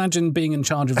 Imagine being in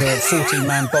charge of a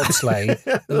 14-man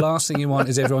bobsleigh. The last thing you want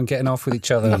is everyone getting off with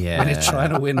each other when you're trying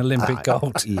to win Olympic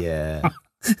gold. Yeah.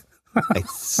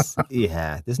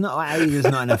 There's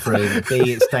not enough room.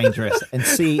 B, it's dangerous, and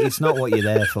C, it's not what you're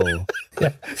there for.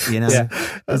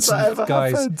 Has that ever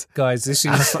happened? Guys, this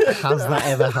is has that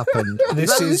ever happened?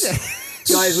 This is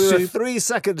Guys, we were 3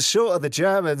 seconds short of the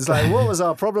Germans. Like, what was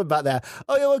our problem back there?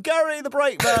 Oh, yeah, well, Gary, the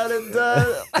brakeman,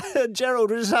 and Gerald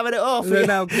were just having it off. They're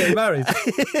now getting married.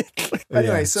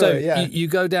 Anyway, So yeah. you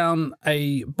go down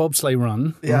a bobsleigh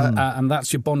run, and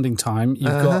that's your bonding time. You've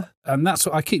got, and that's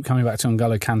what I keep coming back to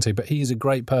N'Golo Kante, but he's a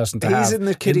great person to have in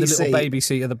the kiddie little seat. baby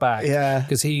seat at the back,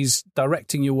 because he's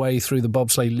directing your way through the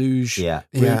bobsleigh luge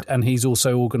route, and he's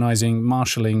also organising,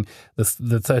 marshalling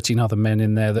the 13 other men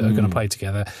in there that are going to play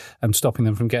together and stopping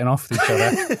them from getting off with each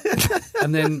other.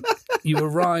 And then you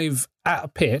arrive at a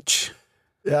pitch,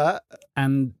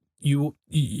 and you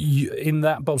in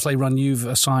that bobsleigh run, you've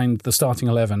assigned the starting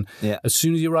 11. Yeah. As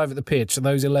soon as you arrive at the pitch,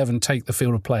 those 11 take the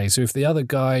field of play. So if the other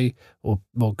guy or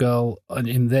girl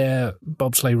in their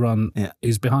bobsleigh run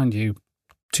is behind you,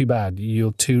 too bad.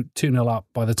 You're 2-0 up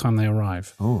by the time they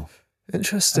arrive. Oh,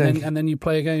 interesting. And then you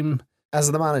play a game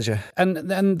as the manager. And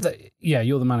then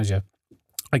you're the manager.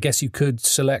 I guess you could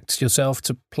select yourself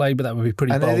to play, but that would be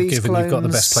pretty bold given you've got the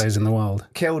best players in the world.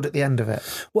 Killed at the end of it.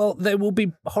 Well, they will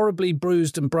be horribly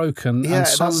bruised and broken, Yeah, and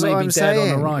some that's may what be I'm dead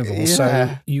saying. on arrival. Yeah. So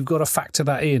you've got to factor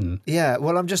that in. Yeah,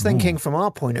 well, I'm just thinking from our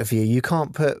point of view, you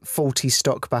can't put faulty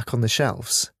stock back on the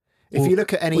shelves. If you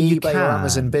look at any eBay or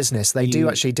Amazon business, they do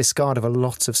actually discard of a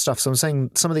lot of stuff. So I'm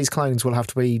saying some of these clones will have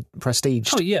to be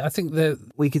prestiged. Oh yeah, I think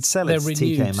we could sell it to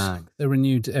TK Maxx. They're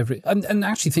renewed every. And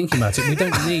actually thinking about it, we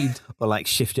don't need or like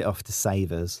shift it off to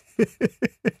Savers.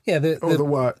 Yeah, the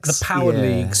works. The power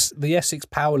leagues, the Essex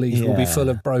power leagues will be full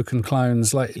of broken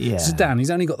clones. Like Zidane,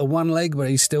 he's only got the one leg, but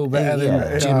he's still better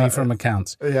than Jimmy from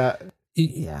accounts.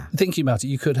 Thinking about it,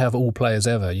 you could have all players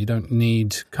ever. You don't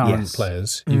need current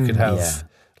players. You could have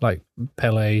like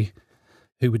Pele,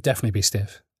 who would definitely be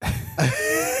stiff.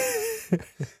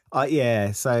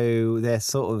 So they're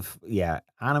sort of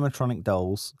animatronic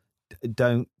dolls.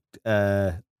 Don't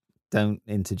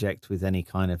interject with any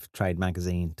kind of trade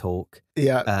magazine talk.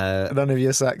 None of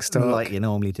your sex talk like you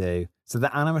normally do. So the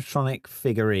animatronic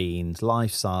figurines,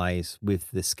 life size,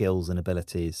 with the skills and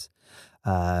abilities.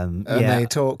 And they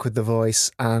talk with the voice,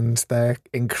 and they're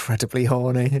incredibly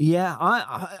horny. Yeah,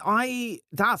 I'd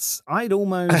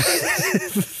almost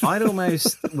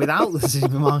without the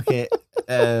supermarket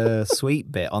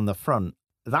sweet bit on the front.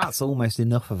 That's almost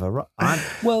enough of a.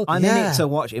 I'm in it to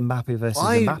watch Mbappe versus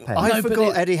Mbappe. I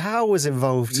forgot Eddie Howe was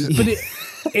involved, but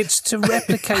it's to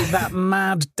replicate that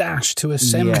mad dash to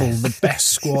assemble the best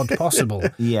squad possible.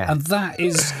 Yeah, and that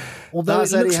is. Although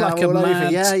that's it looks Eddie like Howe a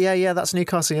mad, that's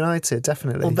Newcastle United,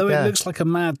 definitely. Although it looks like a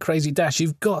mad, crazy dash,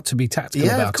 you've got to be tactical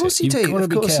about it. Yeah, of course you do. Of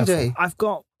course you do. I've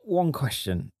got one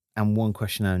question and one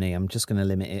question only. I'm just going to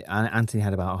limit it. Anthony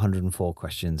had about 104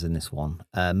 questions in this one,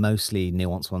 mostly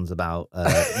nuanced ones about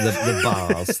the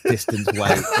bars, distance,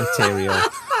 weight,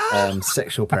 material,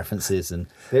 sexual preferences, and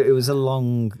it was a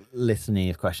long litany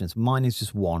of questions. Mine is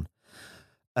just one.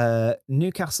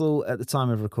 Newcastle, at the time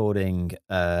of recording,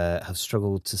 have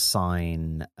struggled to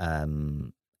sign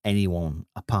anyone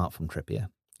apart from Trippier.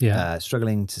 Yeah,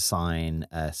 struggling to sign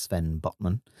Sven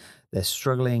Botman. They're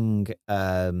struggling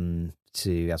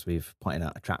to, as we've pointed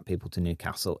out, attract people to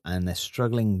Newcastle, and they're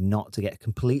struggling not to get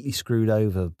completely screwed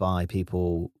over by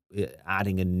people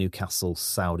adding a Newcastle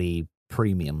Saudi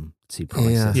premium to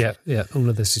prices. Yeah, all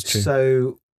of this is true.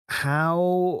 So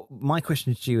my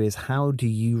question to you is, how do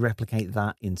you replicate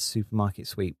that in Supermarket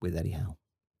Sweep with Eddie Howe?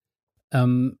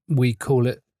 We call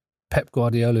it Pep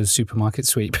Guardiola's Supermarket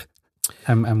Sweep.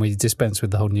 And we dispense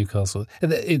with the whole Newcastle.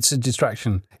 It's a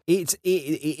distraction. It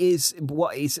is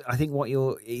what is. I think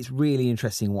it's really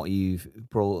interesting what you've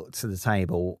brought to the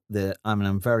table.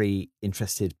 I'm very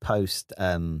interested post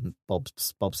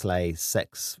bobsleigh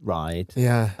sex ride.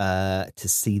 To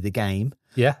see the game.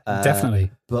 Yeah,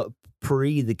 definitely. But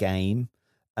pre the game,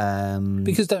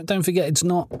 because don't forget, it's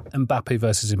not Mbappe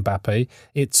versus Mbappe.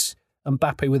 It's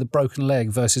Mbappe with a broken leg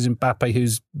versus Mbappe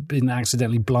who's been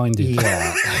accidentally blinded.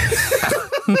 Yeah.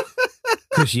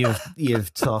 Because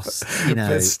you've tossed,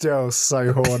 It's still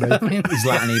so horny.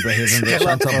 Zlatan Ibrahimovic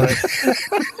on top of it.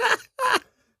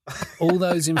 All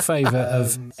those in favour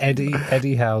of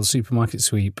Eddie Howe's Supermarket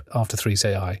Sweep after 3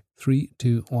 say aye. 3,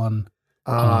 2, 1.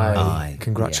 Aye.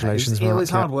 Congratulations, It Mark. was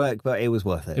hard work, but it was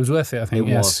worth it. It was worth it, I think.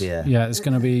 It was, yeah. Yeah, it's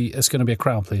going to be a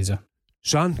crowd pleaser.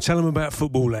 Son, tell them about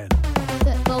Football Land.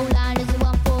 Football Land is the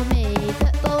one for me.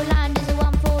 Football Land is the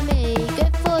one for me.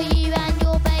 Good for you and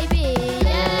your baby.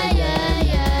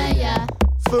 Yeah.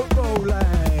 Football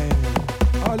Land.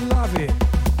 I love it.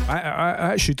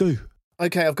 I actually do.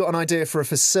 Okay, I've got an idea for a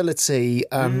facility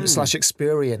 /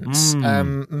 experience.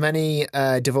 Many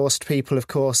divorced people, of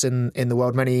course, in the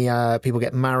world, many people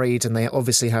get married and they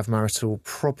obviously have marital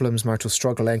problems, marital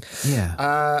struggling.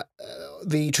 Yeah.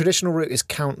 The traditional route is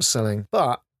counselling,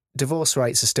 but divorce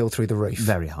rates are still through the roof.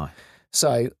 Very high.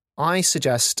 So I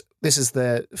suggest, this is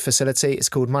the facility, it's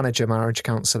called Manager Marriage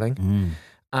Counselling.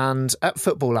 And at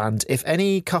Football Land, if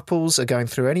any couples are going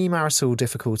through any marital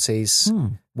difficulties,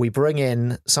 we bring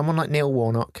in someone like Neil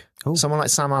Warnock, someone like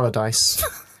Sam Allardyce,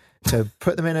 to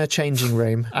put them in a changing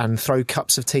room and throw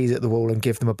cups of tea at the wall and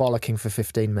give them a bollocking for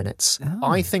 15 minutes.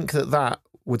 I think that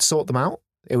would sort them out.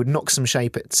 It would knock some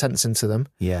sense into them.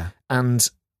 Yeah. And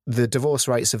the divorce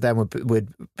rates of them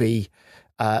would be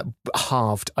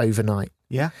halved overnight.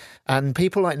 Yeah. And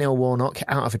people like Neil Warnock,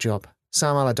 out of a job.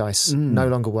 Sam Allardyce no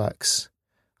longer works.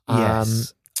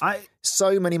 Yes.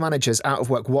 So many managers out of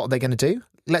work. What are they going to do?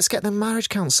 Let's get them marriage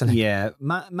counselling. Yeah.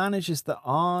 Managers that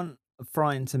aren't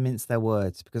frightened to mince their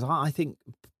words, because I think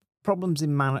problems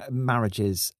in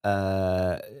marriages,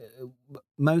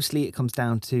 mostly it comes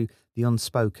down to the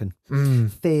unspoken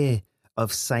fear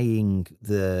of saying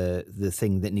the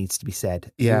thing that needs to be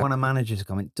said. Yeah. You want a manager to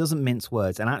come in, doesn't mince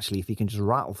words, and actually if you can just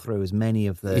rattle through as many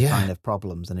of the kind of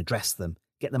problems and address them,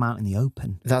 get them out in the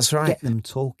open. That's right. Get them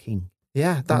talking.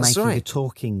 Yeah, that's making right. a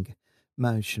talking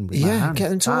motion with my hand. Get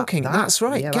them talking. That's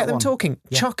right. Yeah, get them one. talking.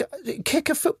 Yeah. Kick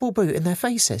a football boot in their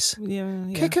faces. Yeah.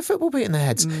 Kick a football boot in their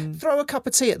heads. Throw a cup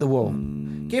of tea at the wall.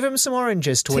 Give them some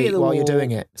oranges to Tea eat at the while wall, you're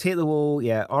doing it. Tea at the wall,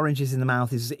 yeah. Oranges in the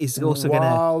mouth is also going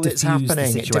While to it's diffuse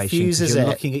happening, the it situation. 'Cause diffuses you're it.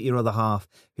 looking at your other half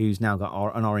who's now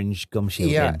got an orange gum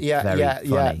shield Yeah, in. yeah, Very yeah,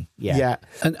 funny. yeah.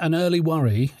 An early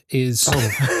worry is...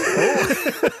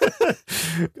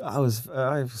 I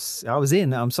was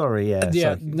in. I'm sorry. Yeah.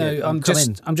 Yeah. Sorry. No, Yeah, I'm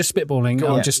just spitballing. Go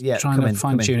I'm on. just Yeah, trying come to in,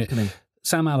 fine tune it. come in.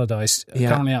 Sam Allardyce, Yeah.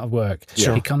 currently out of work.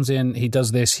 Sure. He comes in, he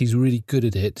does this, he's really good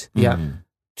at it. Yeah.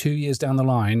 2 years down the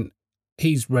line,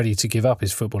 he's ready to give up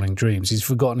his footballing dreams. He's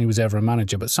forgotten he was ever a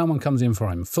manager, but someone comes in for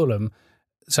him. Fulham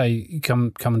say,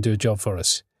 come and do a job for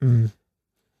us.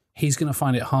 He's going to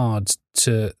find it hard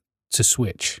to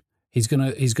switch. He's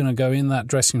going to go in that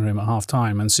dressing room at half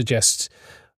time and suggest,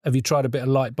 have you tried a bit of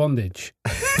light bondage?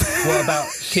 What about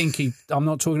kinky? I'm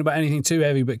not talking about anything too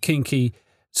heavy, but kinky,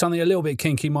 something a little bit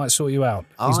kinky might sort you out.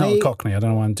 He's not a Cockney. I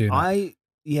don't know why I'm doing that.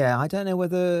 I don't know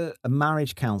whether a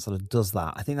marriage counsellor does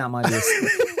that. I think that might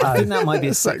be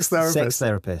a Sex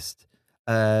therapist.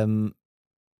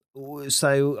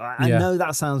 So I know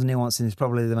that sounds nuanced, and it's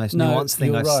probably the most nuanced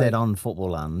thing I've said on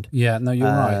Football Land. Yeah, no, you're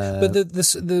right.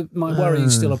 But my worry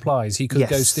still applies. He could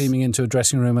go steaming into a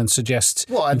dressing room and suggest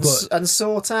and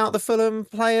sort out the Fulham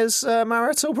players'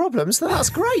 marital problems. That's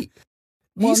great.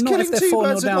 Well, He's not killing if they're two 4-0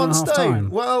 birds with down one at half stone. time.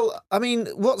 Well, I mean,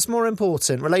 what's more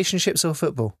important, relationships or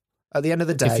football? At the end of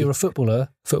the day, If you're a footballer,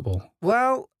 football.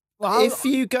 well, if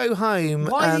you go home,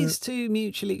 Why and is two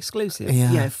mutually exclusive?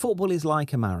 Yeah. You know, football is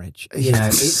like a marriage. You know,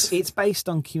 it's based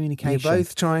on communication. you're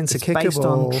both trying to it's kick a based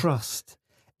ball, on trust.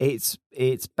 It's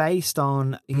based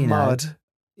on mud.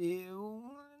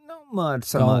 Not mud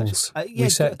so Goals. much. We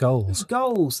set goals.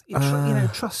 Goals.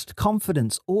 Trust,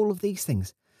 confidence, all of these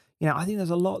things. You know, I think there's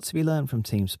a lot to be learned from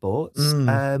team sports.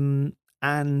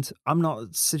 And I'm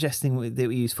not suggesting that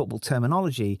we use football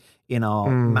terminology in our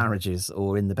marriages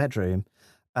or in the bedroom.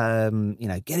 You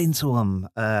know, get into them,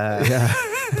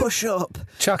 push up,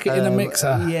 Chuck it in a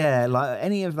mixer. Yeah, like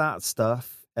any of that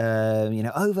stuff. You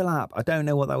know, overlap. I don't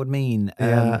know what that would mean.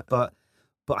 But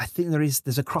I think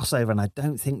there's a crossover, and I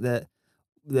don't think that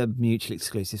they're mutually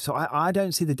exclusive. So I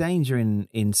don't see the danger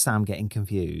in Sam getting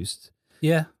confused.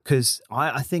 Yeah, because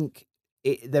I think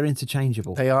they're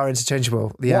interchangeable. They are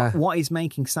interchangeable. Yeah. What is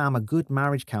making Sam a good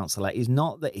marriage counsellor is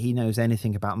not that he knows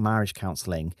anything about marriage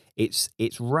counselling. It's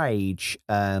rage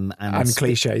and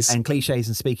cliches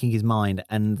and speaking his mind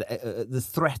and the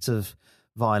threat of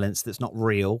violence that's not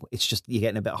real. It's just you're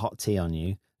getting a bit of hot tea on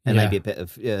you and maybe a bit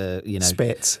of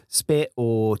spit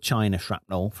or China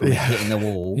shrapnel from hitting the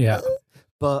wall. Yeah,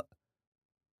 but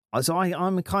so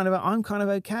I'm kind of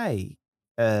okay.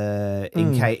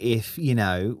 In case if you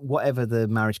know whatever the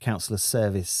marriage counsellor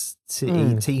service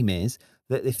team is,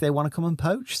 that if they want to come and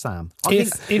poach Sam,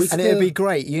 it'd be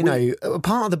great. You know,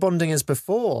 part of the bonding is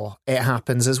before it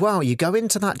happens as well. You go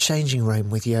into that changing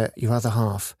room with your other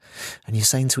half, and you're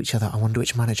saying to each other, "I wonder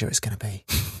which manager it's going to be."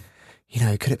 You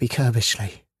know, could it be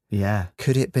Kirbishley? Yeah.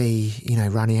 Could it be,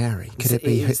 Ranieri? Could it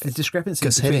be... It's the discrepancy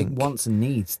Gus between Hiddink? wants and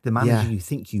needs. The manager you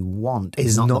think you want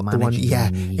is not the one. you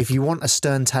need. If you want a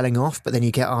stern telling off, but then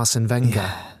you get Arsene Wenger,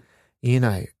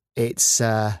 it's...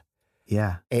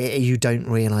 you don't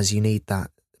realise you need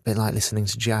that. A bit like listening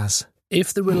to jazz.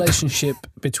 If the relationship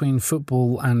between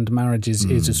football and marriages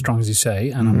is as strong as you say,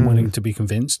 and I'm willing to be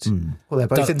convinced... Well, they're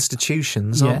both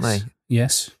institutions, aren't they?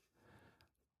 Yes.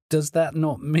 Does that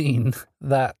not mean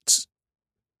that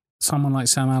someone like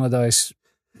Sam Allardyce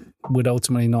would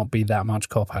ultimately not be that much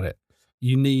cop at it?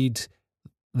 You need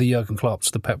the Jurgen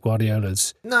Klopps, the Pep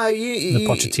Guardiolas, No, the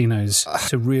Pochettinos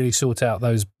to really sort out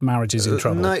those marriages in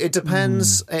trouble? No, it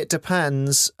depends. It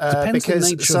depends, Depends on the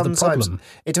because nature of the sometimes problem.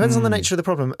 it depends on the nature of the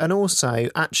problem, and also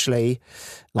actually,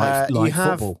 like you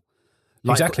have football.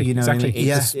 Exactly, you know, exactly.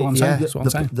 It's, That's what I'm saying. That's what I'm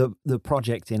saying. The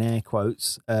project in air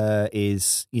quotes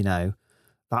is, you know,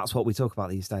 that's what we talk about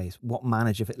these days. What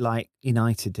manager, like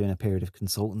United doing a period of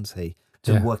consultancy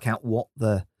to work out what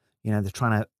the, you know, they're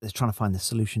trying to find the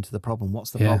solution to the problem.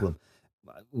 What's the problem?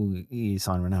 Ooh, you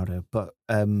sign Ronaldo, but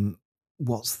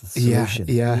what's the solution?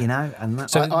 Yeah. You know, and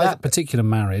that, So that particular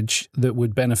marriage that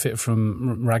would benefit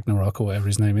from Ragnarok or whatever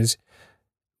his name is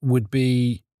would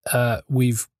be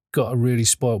we've got a really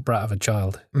spoiled brat of a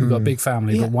child. We've got a big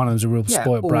family, but one of them's a real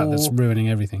spoiled brat that's ruining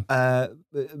everything.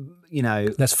 You know,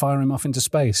 let's fire him off into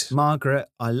space. Margaret,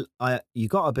 you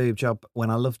got a boob job when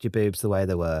I loved your boobs the way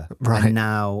they were, right? And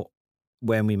now,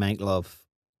 when we make love,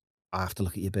 I have to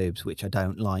look at your boobs, which I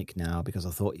don't like now because I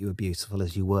thought you were beautiful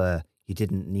as you were. You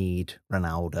didn't need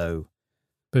Ronaldo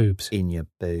boobs in your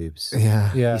boobs.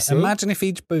 Yeah. Imagine if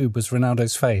each boob was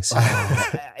Ronaldo's face.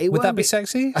 Would that be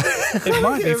sexy? It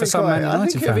might be for some Man United I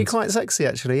think it would be fans. quite sexy,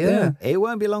 actually. Yeah. It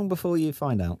won't be long before you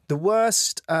find out. The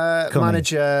worst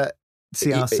manager.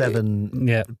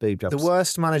 CR7 boob jobs. The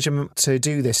worst manager to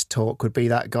do this talk would be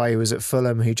that guy who was at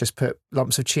Fulham who just put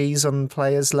lumps of cheese on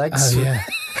players' legs. Oh,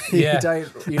 yeah.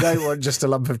 You don't want just a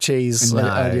lump of cheese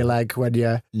on your leg when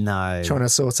you're trying to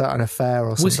sort out an affair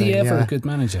or something. Was he ever a good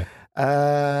manager? He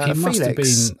must have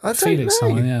been Felix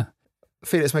someone, yeah.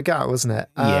 Felix Magath, wasn't it?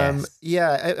 Yes.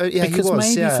 Because because he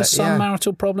was, maybe for some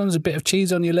marital problems, a bit of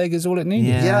cheese on your leg is all it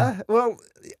needed. Yeah. Well,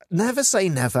 never say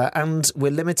never, and we're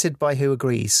limited by who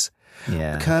agrees.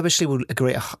 Yeah. Kirbishley will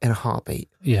agree in a heartbeat.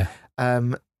 Yeah.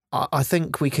 I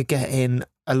think we could get in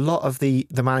a lot of the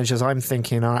managers I'm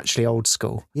thinking are actually old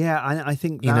school. Yeah, I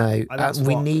think that,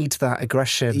 we need that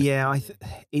aggression. Yeah,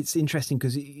 it's interesting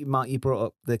because Mark, you brought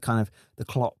up the kind of the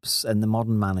Klopps and the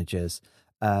modern managers,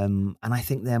 and I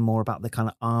think they're more about the kind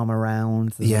of arm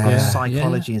around, the kind of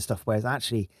psychology and stuff. Whereas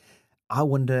actually, I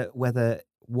wonder whether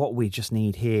what we just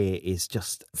need here is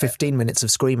just 15 minutes of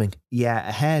screaming. Yeah,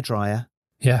 a hairdryer.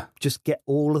 Yeah, just get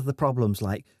all of the problems.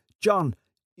 Like, John,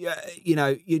 you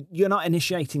know, you're not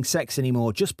initiating sex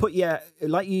anymore. Just put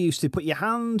like you used to, put your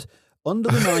hand under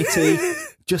the nightie.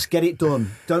 Just get it done.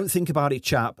 Don't think about it,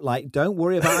 chap. Like, don't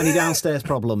worry about any downstairs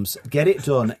problems. Get it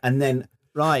done, and then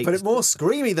But it's more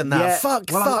screamy than that. Yeah, fuck.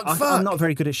 I'm not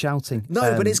very good at shouting.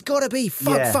 No, but it's got to be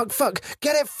fuck.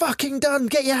 Get it fucking done.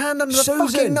 Get your hand under the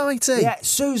fucking nightie. Yeah,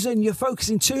 Susan, you're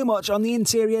focusing too much on the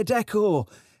interior decor.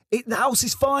 The house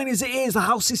is fine as it is. The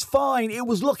house is fine. It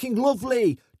was looking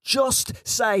lovely. Just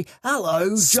say, hello,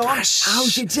 John. Smash.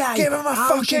 How's your day? Give him a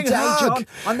How's fucking your day, hug. John?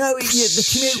 I know the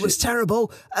commute was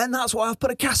terrible, and that's why I've put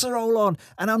a casserole on,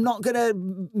 and I'm not going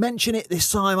to mention it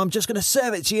this time. I'm just going to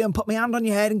serve it to you and put my hand on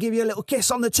your head and give you a little kiss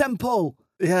on the temple.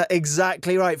 Yeah,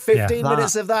 exactly right. 15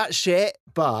 minutes of that shit.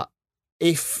 But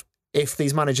if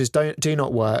these managers do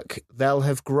not work, they'll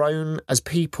have grown as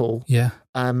people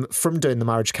from doing the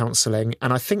marriage counselling,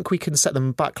 and I think we can set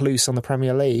them back loose on the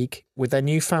Premier League with their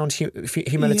newfound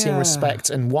humility and respect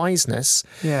and wiseness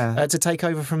to take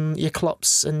over from your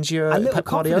Klopps and your Pep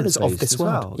Guardiolas of this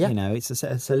world. Yeah. You know, it's a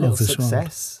little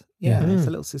success. Yeah, it's a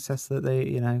little success that they,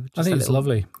 you know. I think it's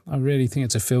lovely. I really think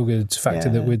it's a feel-good factor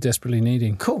that we're desperately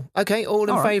needing. Cool. Okay, all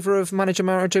in favour of marriage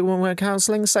and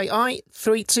counselling, say aye.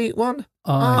 3, 2, 1.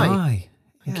 Aye.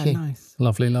 Thank you. Nice.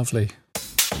 Lovely. And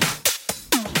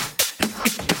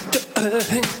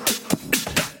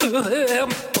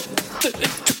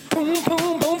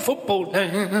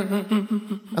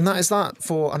that is that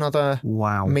for another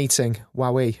meeting.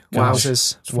 Wowee.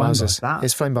 Wowzers.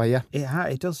 It's flown by, yeah.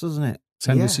 It does, doesn't it?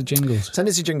 Send us your jingles. Send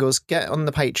us your jingles. Get on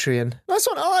the Patreon. Nice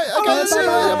one. All right.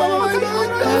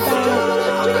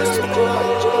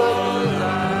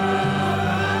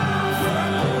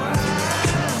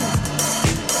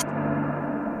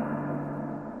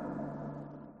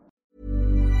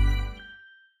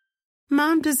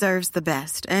 Mom deserves the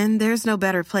best, and there's no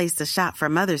better place to shop for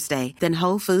Mother's Day than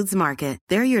Whole Foods Market.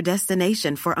 They're your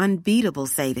destination for unbeatable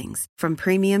savings, from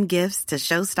premium gifts to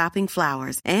show-stopping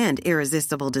flowers and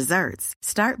irresistible desserts.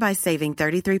 Start by saving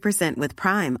 33% with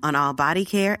Prime on all body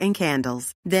care and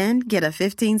candles. Then get a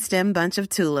 15-stem bunch of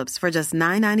tulips for just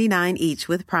 $9.99 each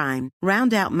with Prime.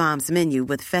 Round out Mom's menu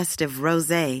with festive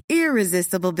rosé,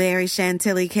 irresistible berry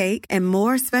chantilly cake, and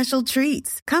more special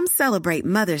treats. Come celebrate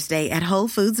Mother's Day at Whole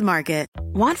Foods Market.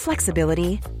 Want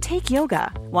flexibility? Take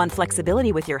yoga. Want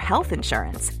flexibility with your health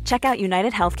insurance? Check out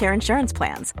United Healthcare Insurance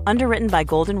Plans. Underwritten by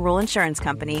Golden Rule Insurance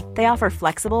Company, they offer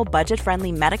flexible,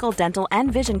 budget-friendly medical, dental,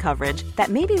 and vision coverage that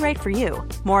may be right for you.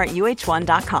 More at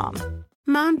uh1.com.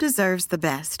 Mom deserves the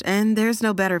best, and there's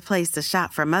no better place to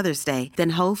shop for Mother's Day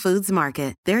than Whole Foods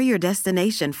Market. They're your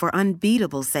destination for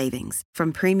unbeatable savings,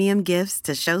 from premium gifts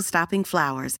to show-stopping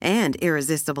flowers and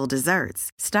irresistible desserts.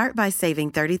 Start by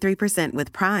saving 33%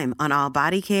 with Prime on all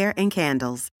body care and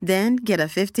candles. Then get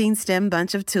a 15-stem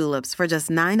bunch of tulips for just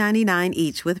 $9.99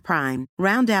 each with Prime.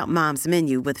 Round out Mom's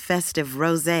menu with festive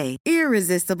rosé,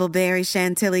 irresistible berry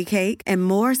chantilly cake, and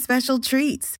more special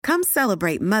treats. Come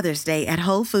celebrate Mother's Day at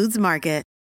Whole Foods Market.